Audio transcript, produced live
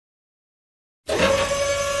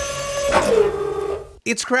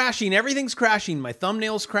It's crashing. Everything's crashing. My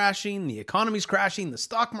thumbnail's crashing. The economy's crashing. The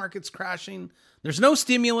stock market's crashing. There's no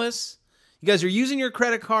stimulus. You guys are using your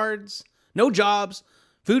credit cards. No jobs.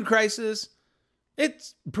 Food crisis.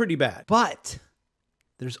 It's pretty bad. But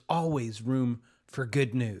there's always room for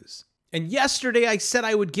good news. And yesterday I said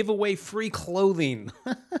I would give away free clothing.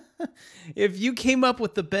 If you came up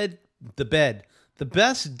with the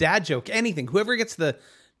best dad joke, anything, whoever gets the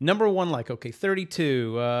number one, like, okay,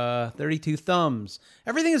 32 thumbs.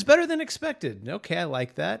 Everything is better than expected. Okay, I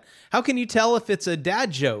like that. How can you tell if it's a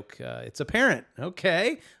dad joke? It's apparent.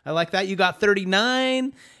 Okay, I like that. You got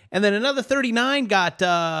 39. And then another 39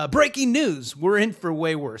 got breaking news. We're in for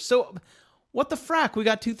way worse. So what the frack? We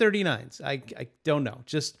got two 39s. I don't know.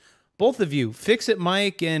 Just both of you, Fix It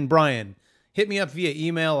Mike and Brian, hit me up via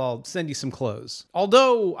email. I'll send you some clothes.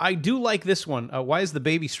 Although I do like this one. Why is the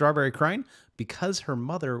baby strawberry crying? Because her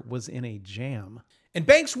mother was in a jam. And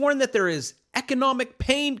banks warn that there is economic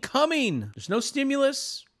pain coming. There's no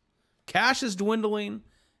stimulus. Cash is dwindling.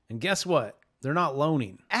 And guess what? They're not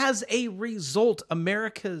loaning. As a result,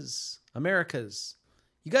 America's,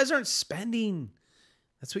 you guys aren't spending.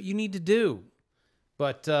 That's what you need to do.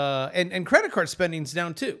 But, and credit card spending's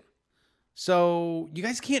down too. So you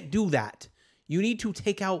guys can't do that. You need to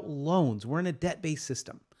take out loans. We're in a debt-based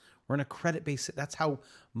system. We're in a credit-based. That's how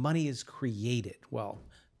money is created. Well,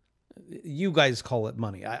 you guys call it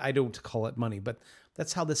money. I don't call it money, but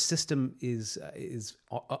that's how the system is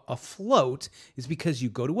afloat, is because you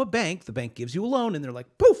go to a bank, the bank gives you a loan, and they're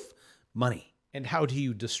like, poof, money. And how do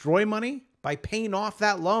you destroy money? By paying off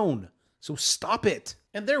that loan. So stop it.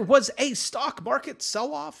 And there was a stock market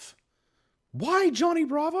sell-off. Why, Johnny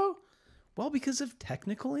Bravo? Well, because of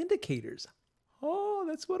technical indicators. Oh,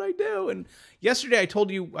 that's what I do. And yesterday I told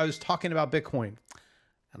you I was talking about Bitcoin,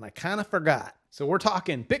 and I kind of forgot. So we're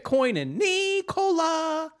talking Bitcoin and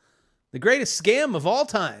Nikola, the greatest scam of all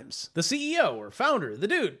times. The CEO or founder, the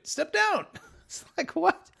dude, stepped down. It's like,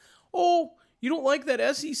 what? Oh, you don't like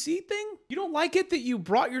that SEC thing? You don't like it that you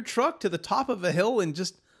brought your truck to the top of a hill and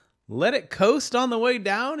just let it coast on the way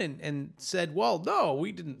down and said, well, no,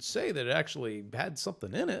 we didn't say that it actually had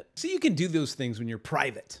something in it. See, you can do those things when you're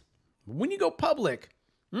private. When you go public,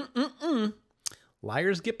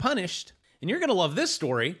 liars get punished. And you're going to love this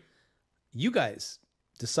story. You guys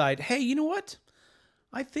decide, hey, you know what?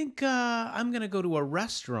 I think I'm going to go to a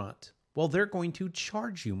restaurant. Well, they're going to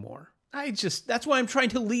charge you more. That's why I'm trying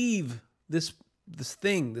to leave this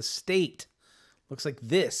state. Looks like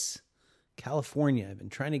this. California. I've been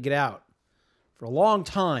trying to get out for a long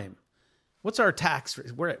time. What's our tax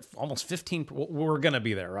rate? We're at almost 15. We're going to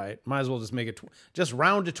be there, right? Might as well just make it, just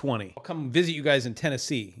round to 20. I'll come visit you guys in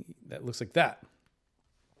Tennessee. That looks like that.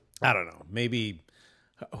 I don't know. Maybe,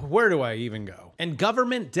 where do I even go? And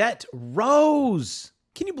government debt rose.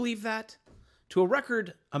 Can you believe that? To a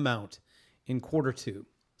record amount in Q2.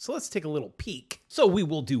 So let's take a little peek. So we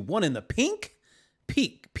will do one in the pink,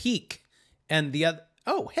 peek, and the other.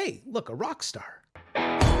 Oh, hey, look, a rock star.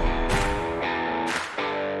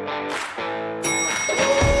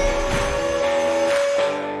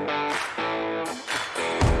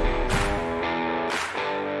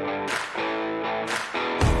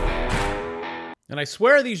 And I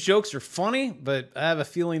swear these jokes are funny, but I have a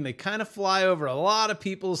feeling they kind of fly over a lot of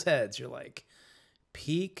people's heads. You're like,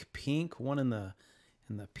 peek, pink, one in the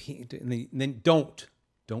pink, and then don't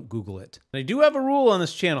Google it. And I do have a rule on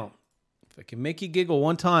this channel. If I can make you giggle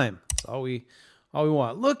one time, that's all we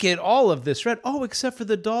want. Look at all of this red. Oh, except for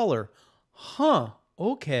the dollar. Huh.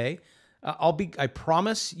 Okay. I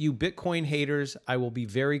promise you Bitcoin haters, I will be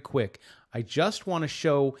very quick. I just want to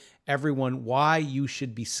show everyone why you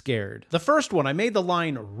should be scared. The first one, I made the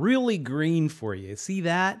line really green for you. See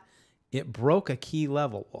that? It broke a key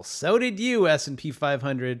level. Well, so did you, S&P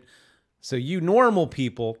 500. So you normal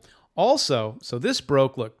people. Also, so this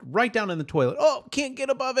broke, look, right down in the toilet. Oh, can't get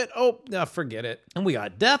above it. Oh, no, forget it. And we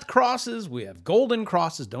got death crosses. We have golden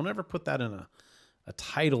crosses. Don't ever put that in a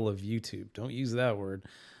title of YouTube. Don't use that word.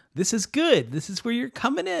 This is good. This is where you're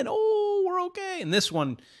coming in. Oh, we're okay. And this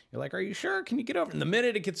one, you're like, are you sure? Can you get over? And the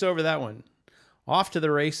minute it gets over that one, off to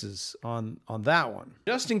the races on that one.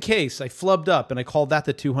 Just in case, I flubbed up and I called that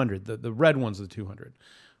the 200. The red one's the 200,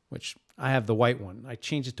 which I have the white one. I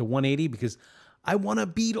changed it to 180 because I want to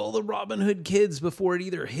beat all the Robinhood kids before it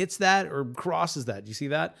either hits that or crosses that. Do you see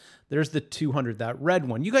that? There's the 200, that red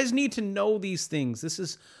one. You guys need to know these things. This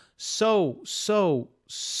is so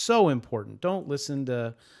important. Don't listen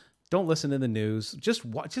to the news. Just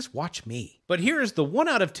watch me. But here's the one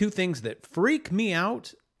out of two things that freak me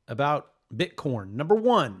out about Bitcoin. Number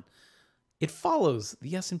one, it follows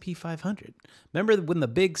the S&P 500. Remember when the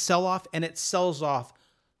big sell-off, and it sells off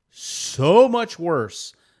so much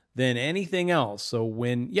worse than anything else. So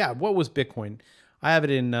what was Bitcoin? I have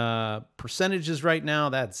it in percentages right now.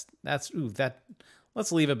 Let's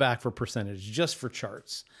leave it back for percentage, just for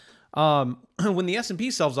charts. When the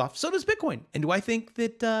S&P sells off, so does Bitcoin. And do I think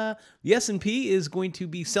that the S&P is going to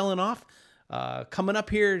be selling off coming up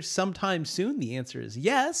here sometime soon? The answer is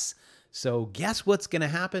yes. So guess what's going to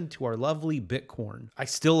happen to our lovely Bitcoin? I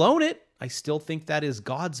still own it. I still think that is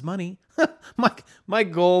God's money. my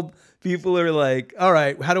gold people are like, all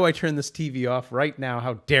right, how do I turn this TV off right now?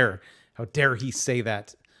 How dare he say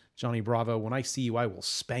that? Johnny Bravo, when I see you, I will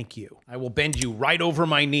spank you. I will bend you right over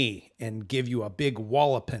my knee and give you a big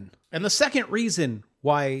walloping. And the second reason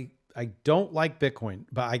why I don't like Bitcoin,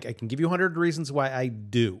 but I can give you 100 reasons why I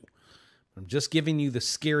do. I'm just giving you the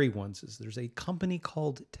scary ones. Is there's a company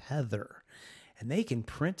called Tether, and they can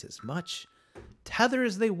print as much Tether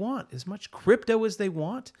as they want, as much crypto as they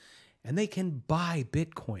want, and they can buy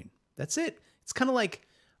Bitcoin. That's it. It's kind of like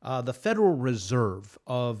the Federal Reserve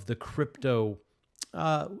of the crypto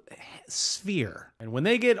sphere. And when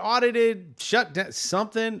they get audited, shut down,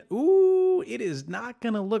 something, ooh, it is not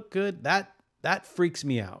going to look good. That freaks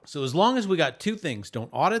me out. So as long as we got two things, don't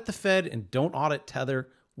audit the Fed and don't audit Tether,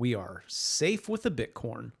 we are safe with the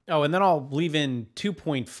Bitcoin. Oh, and then I'll leave in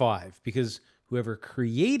 2.5 because whoever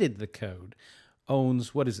created the code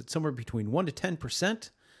owns, what is it, somewhere between 1 to 10%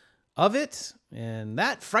 of it. And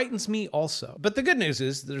that frightens me also. But the good news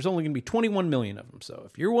is there's only going to be 21 million of them. So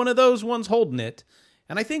if you're one of those ones holding it,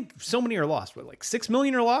 and I think so many are lost, but like 6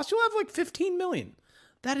 million are lost, you'll have like 15 million.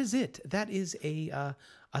 That is it. That is a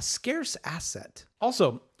scarce asset.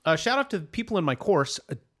 Also, shout out to the people in my course.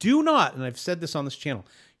 Do not, and I've said this on this channel,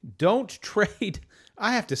 don't trade.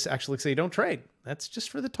 I have to actually say don't trade. That's just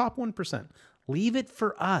for the top 1%. Leave it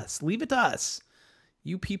for us. Leave it to us.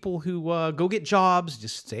 You people who go get jobs,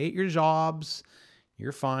 just stay at your jobs.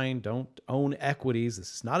 You're fine. Don't own equities.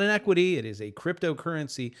 This is not an equity. It is a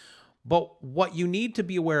cryptocurrency. But what you need to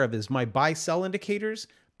be aware of is my buy-sell indicators,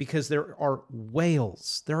 because there are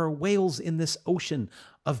whales. There are whales in this ocean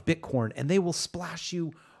of Bitcoin, and they will splash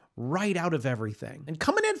you right out of everything. And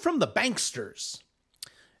coming in from the banksters,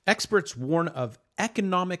 experts warn of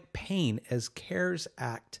economic pain as CARES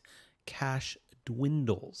Act cash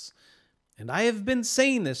dwindles. And I have been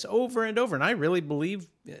saying this over and over, and I really believe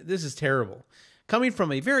this is terrible. Coming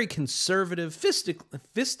from a very conservative,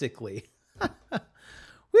 fistically,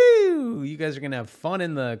 woo, you guys are going to have fun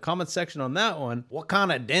in the comment section on that one. What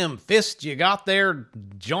kind of damn fist you got there,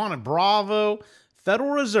 John Bravo?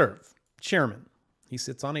 Federal Reserve Chairman. He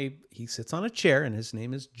sits on a chair, and his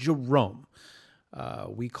name is Jerome.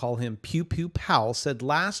 We call him Pew Pew Powell, said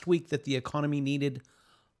last week that the economy needed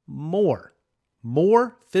more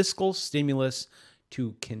fiscal stimulus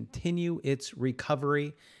to continue its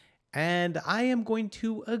recovery. And I am going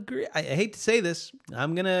to agree. I hate to say this.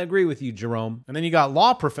 I'm going to agree with you, Jerome. And then you got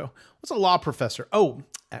law professor. What's a law professor? Oh,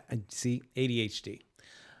 see, ADHD.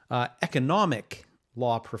 Economic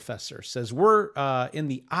law professor says we're in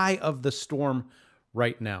the eye of the storm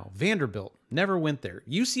right now. Vanderbilt, never went there.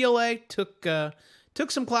 UCLA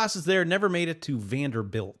took some classes there, never made it to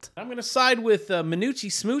Vanderbilt. I'm going to side with Minucci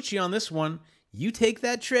Smoochie on this one. You take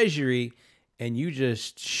that treasury and you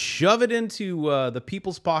just shove it into the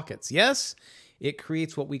people's pockets. Yes, it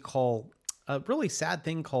creates what we call a really sad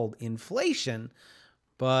thing called inflation,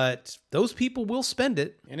 but those people will spend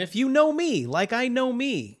it. And if you know me, like I know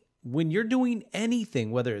me, when you're doing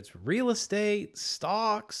anything, whether it's real estate,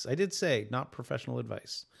 stocks, I did say not professional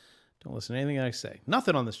advice. Don't listen to anything I say.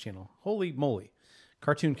 Nothing on this channel. Holy moly.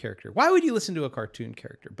 Cartoon character. Why would you listen to a cartoon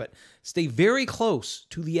character? But stay very close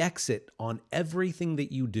to the exit on everything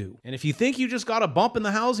that you do. And if you think you just got a bump in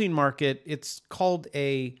the housing market, it's called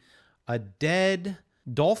a dead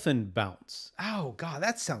dolphin bounce. Oh, God,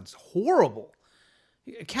 that sounds horrible.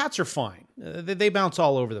 Cats are fine. They bounce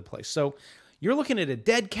all over the place. So you're looking at a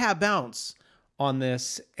dead cat bounce on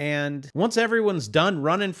this. And once everyone's done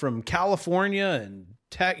running from California and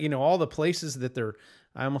all the places that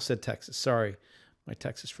I almost said Texas. Sorry. My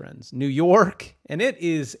Texas friends, New York, and it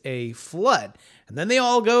is a flood. And then they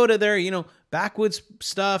all go to their, backwoods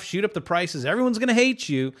stuff, shoot up the prices. Everyone's going to hate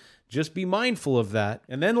you. Just be mindful of that.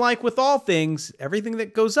 And then like with all things, everything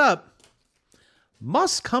that goes up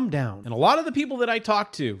must come down. And a lot of the people that I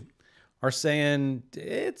talk to are saying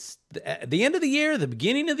it's the end of the year, the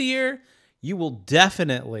beginning of the year, you will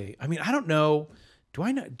definitely, I don't know. Do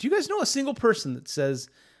you guys know a single person that says,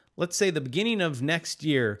 let's say the beginning of next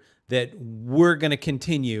year, that we're going to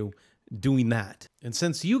continue doing that? And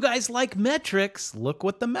since you guys like metrics, look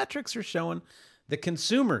what the metrics are showing. The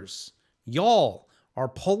consumers, y'all, are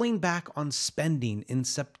pulling back on spending in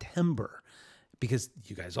September. because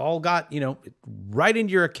you guys all got, right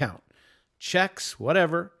into your account. Checks,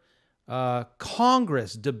 whatever.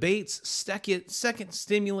 Congress debates second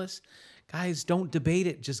stimulus. Guys, don't debate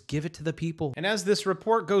it. Just give it to the people. And as this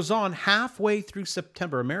report goes on, halfway through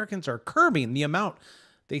September, Americans are curbing the amount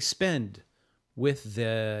they spend with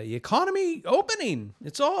the economy opening.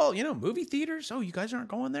 It's all, movie theaters. Oh, you guys aren't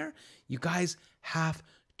going there? You guys have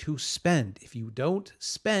to spend. If you don't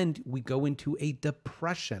spend, we go into a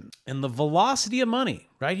depression. And the velocity of money,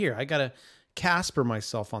 right here, I got to Casper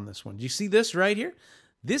myself on this one. Do you see this right here?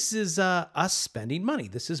 This is us spending money.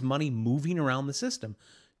 This is money moving around the system.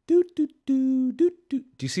 Do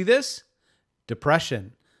you see this?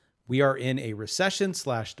 Depression. We are in a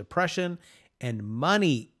recession/depression, and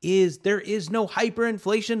there is no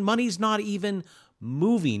hyperinflation. Money's not even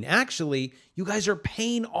moving. Actually, you guys are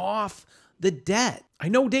paying off the debt. I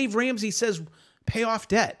know Dave Ramsey says pay off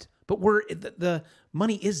debt, but the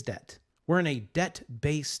money is debt. We're in a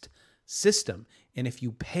debt-based system. And if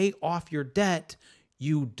you pay off your debt,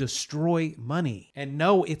 you destroy money. And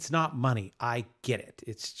no, it's not money. I get it.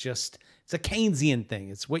 It's a Keynesian thing.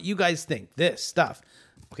 It's what you guys think. This stuff.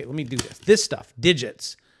 Okay, let me do this. This stuff,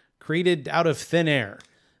 digits, created out of thin air.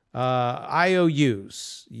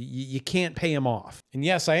 IOUs, you can't pay them off. And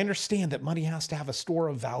yes, I understand that money has to have a store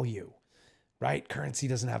of value, right? Currency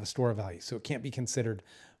doesn't have a store of value, so it can't be considered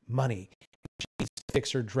money.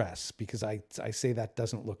 Fix or dress, because I say that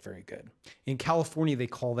doesn't look very good. In California, they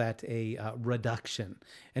call that a reduction.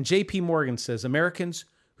 And JP Morgan says Americans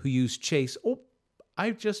who use Chase,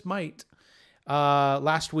 I just might,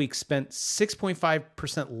 last week spent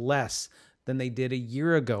 6.5% less than they did a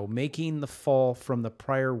year ago, making the fall from the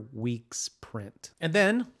prior week's print. And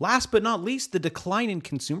then, last but not least, the decline in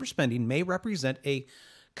consumer spending may represent a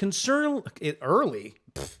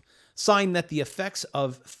sign that the effects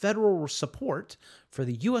of federal support for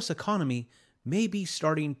the U.S. economy may be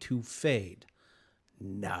starting to fade.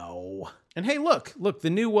 No. And hey, look, the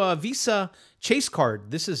new Visa Chase card.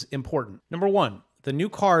 This is important. Number one, the new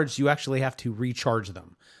cards, you actually have to recharge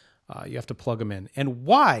them. You have to plug them in. And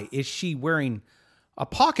why is she wearing a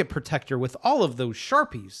pocket protector with all of those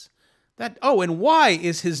Sharpies? And why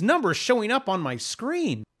is his number showing up on my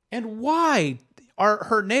screen? And why are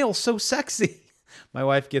her nails so sexy? My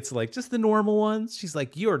wife gets just the normal ones. She's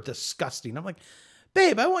like, you're disgusting. I'm like,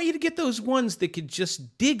 babe, I want you to get those ones that could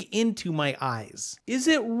just dig into my eyes. Is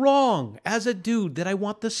it wrong as a dude that I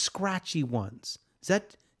want the scratchy ones? Is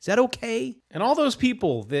that okay? And all those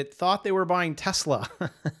people that thought they were buying Tesla.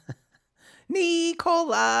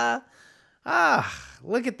 Nicola.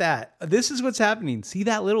 Look at that. This is what's happening. See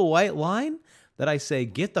that little white line that I say,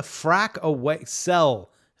 get the frack away,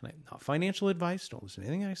 sell. And not financial advice. Don't listen to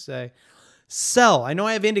anything I say. Sell. I know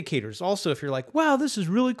I have indicators. Also, if you're like, wow, this is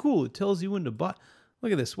really cool. It tells you when to buy.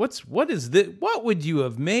 Look at this. What is this? What would you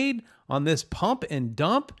have made on this pump and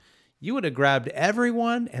dump? You would have grabbed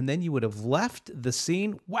everyone and then you would have left the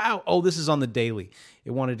scene. Wow. Oh, this is on the daily.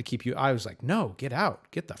 It wanted to keep you. I was like, no, get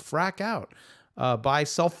out. Get the frack out. Buy,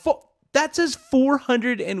 sell. That says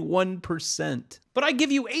 401%. But I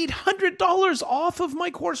give you $800 off of my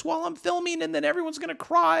course while I'm filming, and then everyone's going to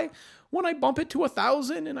cry when I bump it to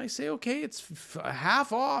 1,000 and I say, okay, it's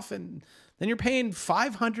half off, and then you're paying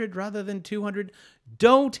 500 rather than 200.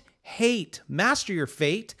 Don't hate. Master your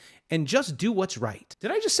fate and just do what's right.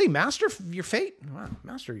 Did I just say master your fate? Wow,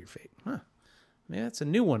 master your fate. Huh. Yeah, that's a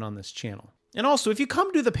new one on this channel. And also, if you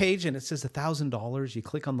come to the page and it says $1,000, you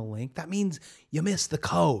click on the link, that means you missed the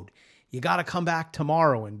code. You got to come back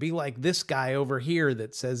tomorrow and be like this guy over here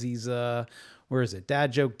that says he's, where is it?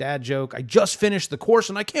 Dad joke. I just finished the course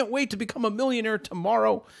and I can't wait to become a millionaire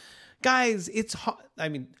tomorrow. Guys, it's hard. I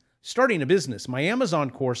mean, starting a business, my Amazon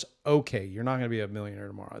course, okay, you're not going to be a millionaire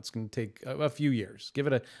tomorrow. It's going to take a few years.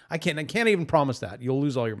 I can't even promise that. You'll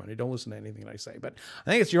lose all your money. Don't listen to anything I say. But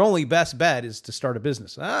I think it's your only best bet is to start a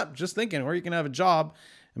business. Just thinking, or you can have a job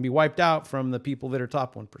and be wiped out from the people that are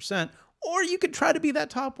top 1%. Or you could try to be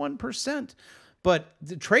that top 1%. But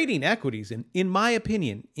the trading equities, in my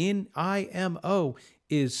opinion, in IMO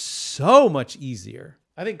is so much easier.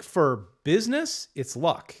 I think for business, it's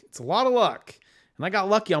luck. It's a lot of luck. And I got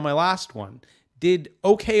lucky on my last one. Did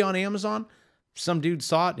okay on Amazon. Some dude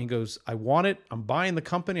saw it and he goes, I want it. I'm buying the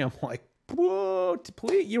company. I'm like, whoa,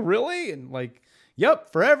 please, you really? And like,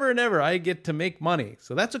 yep, forever and ever, I get to make money.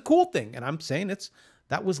 So that's a cool thing. And I'm saying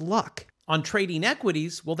that was luck. On trading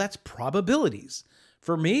equities, well, that's probabilities.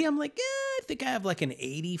 For me, I'm like, I think I have like an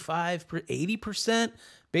 80%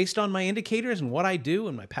 based on my indicators and what I do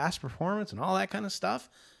and my past performance and all that kind of stuff.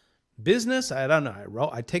 Business, I don't know.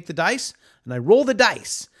 I take the dice and I roll the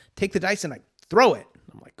dice. Take the dice and I throw it.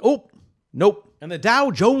 I'm like, oh, nope, And the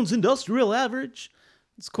Dow Jones Industrial Average,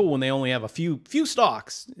 it's cool when they only have a few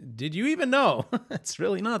stocks. Did you even know? It's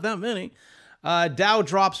really not that many. Dow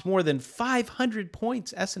drops more than 500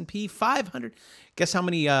 points. S&P 500. Guess how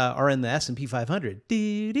many are in the S&P 500?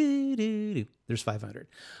 There's 500.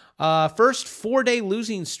 First 4-day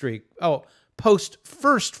losing streak. Oh, post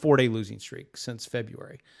first 4-day losing streak since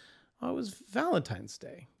February. Oh, it was Valentine's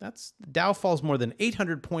Day. Dow falls more than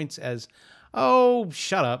 800 points as... Oh,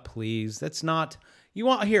 shut up, please. That's not... You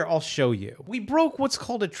want... Here, I'll show you. We broke what's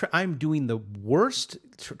called a... I'm doing the worst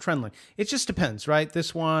trend line. It just depends, right?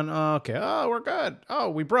 This one, okay. Oh, we're good. Oh,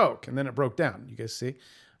 we broke. And then it broke down. You guys see?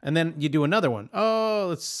 And then you do another one. Oh,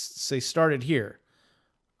 let's say started here.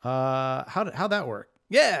 How'd that work?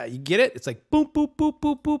 Yeah, you get it? It's like boop, boop, boop,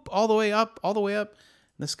 boop, boop, all the way up, all the way up.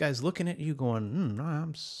 And this guy's looking at you going,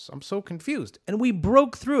 I'm so confused. And we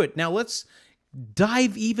broke through it. Now let's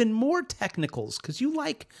dive even more technicals because you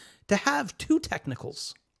like to have 2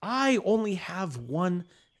 technicals. I only have 1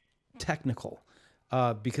 technical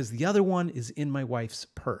because the other one is in my wife's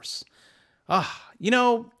purse. You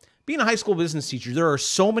know, being a high school business teacher, there are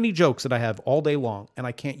so many jokes that I have all day long, and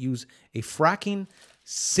I can't use a fracking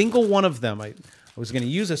single one of them. I was going to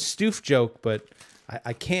use a stoof joke, but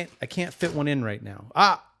I can't fit one in right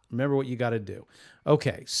now. Remember what you got to do.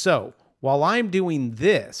 Okay, so while I'm doing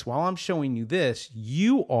this, while I'm showing you this,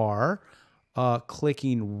 you are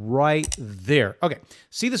clicking right there. Okay,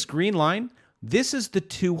 see this green line? This is the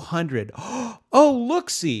 200. Oh,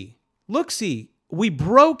 look-see. Look-see. We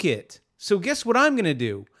broke it. So guess what I'm going to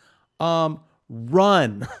do?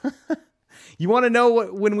 Run. You want to know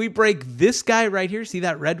what, when we break this guy right here, see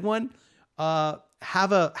that red one?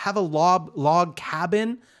 Have a log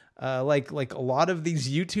cabin, like a lot of these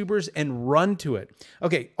YouTubers, and run to it.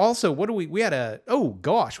 Okay. Also, what do we had oh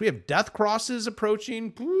gosh, we have death crosses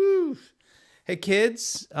approaching. Woo. Hey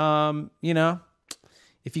kids, you know,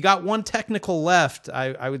 if you got 1 technical left,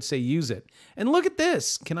 I would say use it. And look at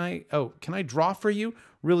this. Can I draw for you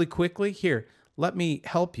really quickly? Here, let me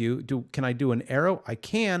help you. Can I do an arrow? I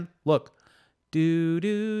can. Look. Do.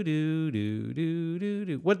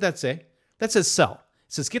 What did that say? That says sell.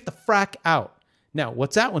 It says get the frack out. Now,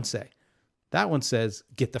 what's that one say? That one says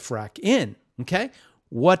get the frack in. Okay?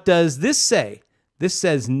 What does this say? This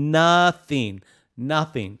says nothing.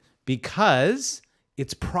 Nothing. Because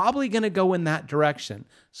it's probably going to go in that direction.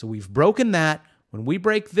 So we've broken that. When we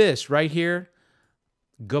break this right here,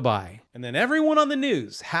 goodbye. And then everyone on the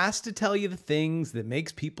news has to tell you the things that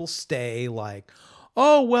makes people stay, like,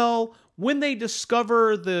 oh, well, when they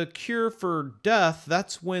discover the cure for death,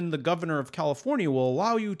 that's when the governor of California will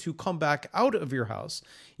allow you to come back out of your house.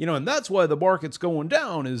 You know, and that's why the market's going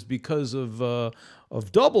down is because of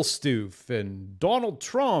double stoof and Donald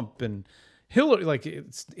Trump and Hillary. Like,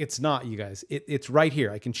 it's not, you guys. It's right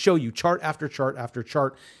here. I can show you chart after chart after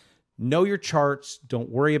chart. Know your charts. Don't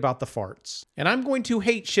worry about the farts. And I'm going to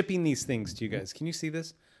hate shipping these things to you guys. Can you see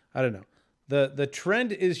this? I don't know. The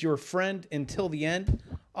trend is your friend until the end.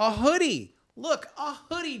 A hoodie. Look, a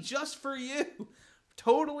hoodie just for you.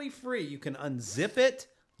 Totally free. You can unzip it.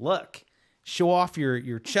 Look. Show off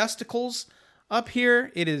your chesticles up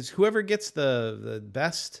here. It is whoever gets the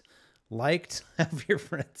best liked of your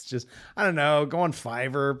friends. Just, I don't know, go on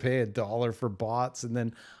Fiverr, pay $1 for bots, and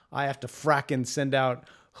then I have to fracking send out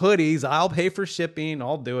hoodies. I'll pay for shipping.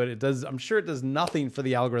 I'll do it. I'm sure it does nothing for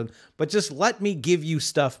the algorithm, but just let me give you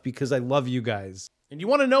stuff because I love you guys. And you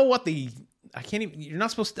want to know what you're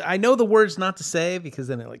not supposed to, I know the words not to say because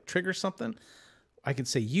then it like triggers something. I could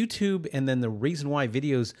say YouTube, and then the reason why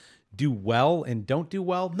videos do well and don't do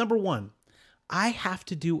well. Number 1, I have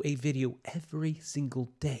to do a video every single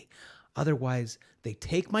day. Otherwise, they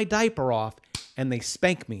take my diaper off and they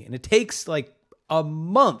spank me. And it takes like a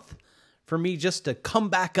month for me just to come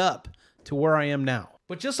back up to where I am now.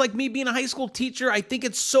 But just like me being a high school teacher, I think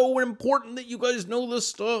it's so important that you guys know this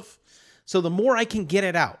stuff. So the more I can get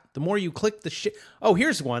it out, the more you click the share. Oh,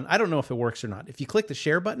 here's one. I don't know if it works or not. If you click the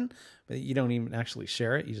share button, but you don't even actually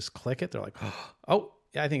share it, you just click it. They're like, oh,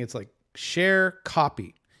 yeah, I think it's like share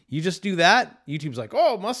copy. You just do that. YouTube's like,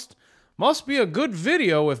 oh, must be a good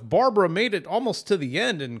video if Barbara made it almost to the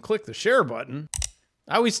end and clicked the share button.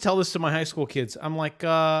 I always tell this to my high school kids. I'm like,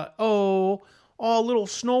 oh, little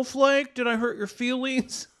snowflake, did I hurt your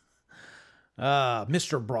feelings?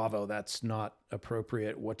 Mr. Bravo, that's not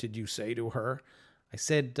appropriate. What did you say to her? I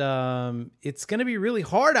said, it's going to be really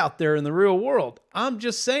hard out there in the real world. I'm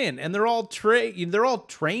just saying. And they're all trained. They're all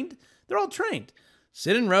trained.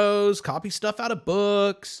 Sit in rows, copy stuff out of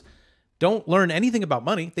books. Don't learn anything about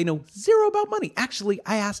money. They know zero about money. Actually,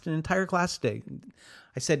 I asked an entire class today.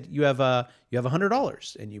 I said, you have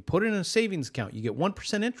 $100 and you put it in a savings account. You get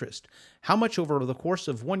 1% interest. How much over the course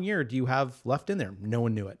of 1 year do you have left in there? No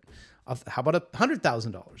one knew it. How about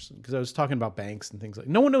 $100,000? Because I was talking about banks and things like.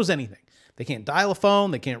 No one knows anything. They can't dial a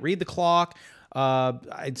phone. They can't read the clock.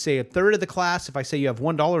 I'd say a third of the class. If I say you have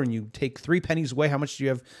 $1 and you take 3 pennies away, how much do you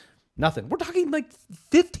have? Nothing. We're talking like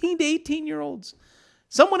 15 to 18-year-olds.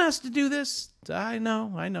 Someone has to do this. I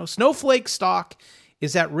know. Snowflake stock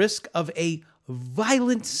is at risk of a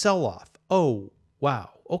violent sell-off. Oh, wow.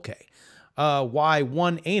 Okay. Why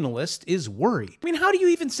one analyst is worried. I mean, how do you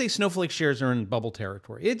even say Snowflake shares are in bubble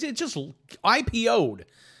territory? It just IPO'd.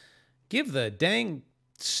 Give the dang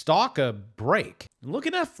stock a break.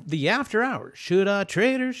 Looking at the after hours. Should I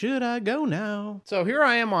trade or should I go now? So here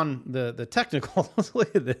I am on the technical.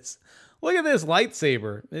 Look at this. Look at this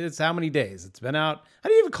lightsaber. It's how many days? It's been out. How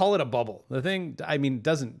do you even call it a bubble? The thing, I mean, it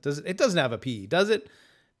doesn't have a P, does it?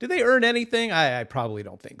 Do they earn anything? I probably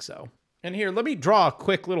don't think so. And here, let me draw a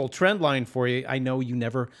quick little trend line for you. I know you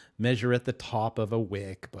never measure at the top of a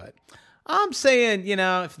wick, but I'm saying,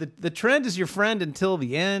 if the trend is your friend until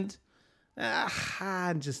the end,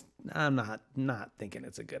 I'm not thinking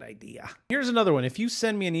it's a good idea. Here's another one. If you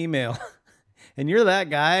send me an email and you're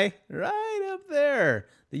that guy right up there,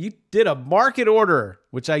 that you did a market order,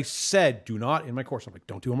 which I said, do not in my course. I'm like,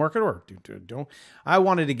 don't do a market order. Don't. I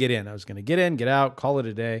wanted to get in. I was going to get in, get out, call it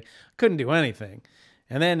a day. Couldn't do anything.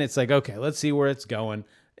 And then it's like, okay, let's see where it's going.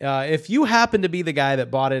 If you happen to be the guy that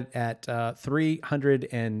bought it at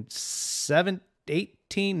 307,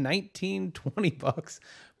 18, 19, 20 bucks,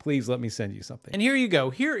 please let me send you something. And here you go.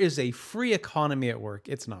 Here is a free economy at work.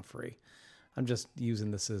 It's not free. I'm just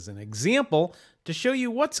using this as an example to show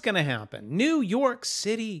you what's going to happen. New York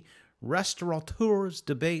City restaurateurs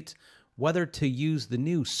debate whether to use the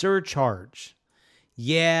new surcharge.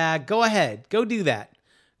 Yeah, go ahead. Go do that.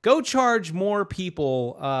 Go charge more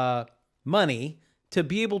people money to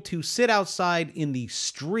be able to sit outside in the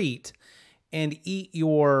street and eat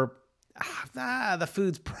your... the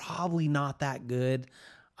food's probably not that good.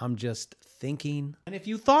 I'm just thinking. And if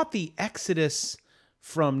you thought the exodus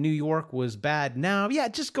from New York was bad now, yeah,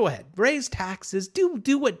 just go ahead. Raise taxes. Do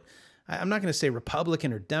what... I'm not going to say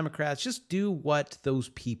Republican or Democrats. Just do what those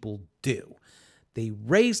people do. They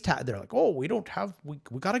raise tax. They're like, oh, we don't have, we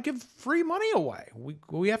got to give free money away.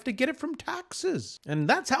 We have to get it from taxes. And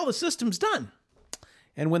that's how the system's done.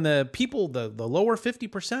 And when the people, the lower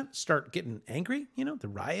 50% start getting angry, the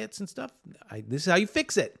riots and stuff, this is how you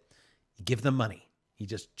fix it. You give them money. You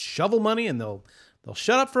just shovel money and they'll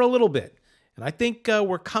shut up for a little bit. And I think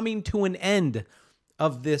we're coming to an end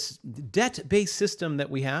of this debt-based system that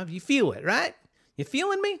we have. You feel it, right? You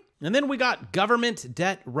feeling me? And then we got government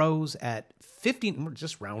debt rose at 15,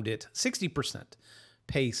 just round it, 60%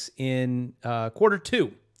 pace in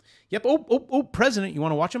Q2. Yep. Oh, President, you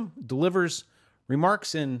want to watch him? Delivers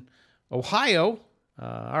remarks in Ohio.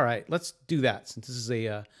 All right, let's do that since this is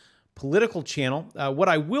a political channel. What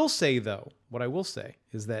I will say, though,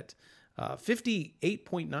 is that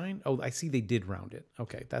 58.9. Oh, I see they did round it.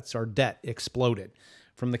 Okay, that's our debt exploded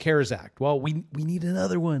from the CARES Act. Well, we need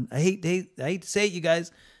another one. I hate to say it, you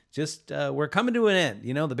guys. Just we're coming to an end.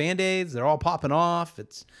 The Band-Aids, they're all popping off.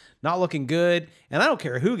 It's not looking good. And I don't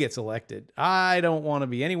care who gets elected. I don't want to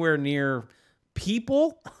be anywhere near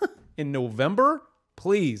people in November.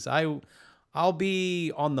 Please, I'll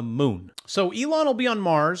be on the moon. So Elon will be on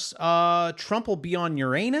Mars. Trump will be on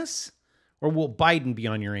Uranus. Or will Biden be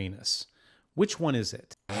on Uranus? Which one is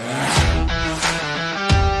it?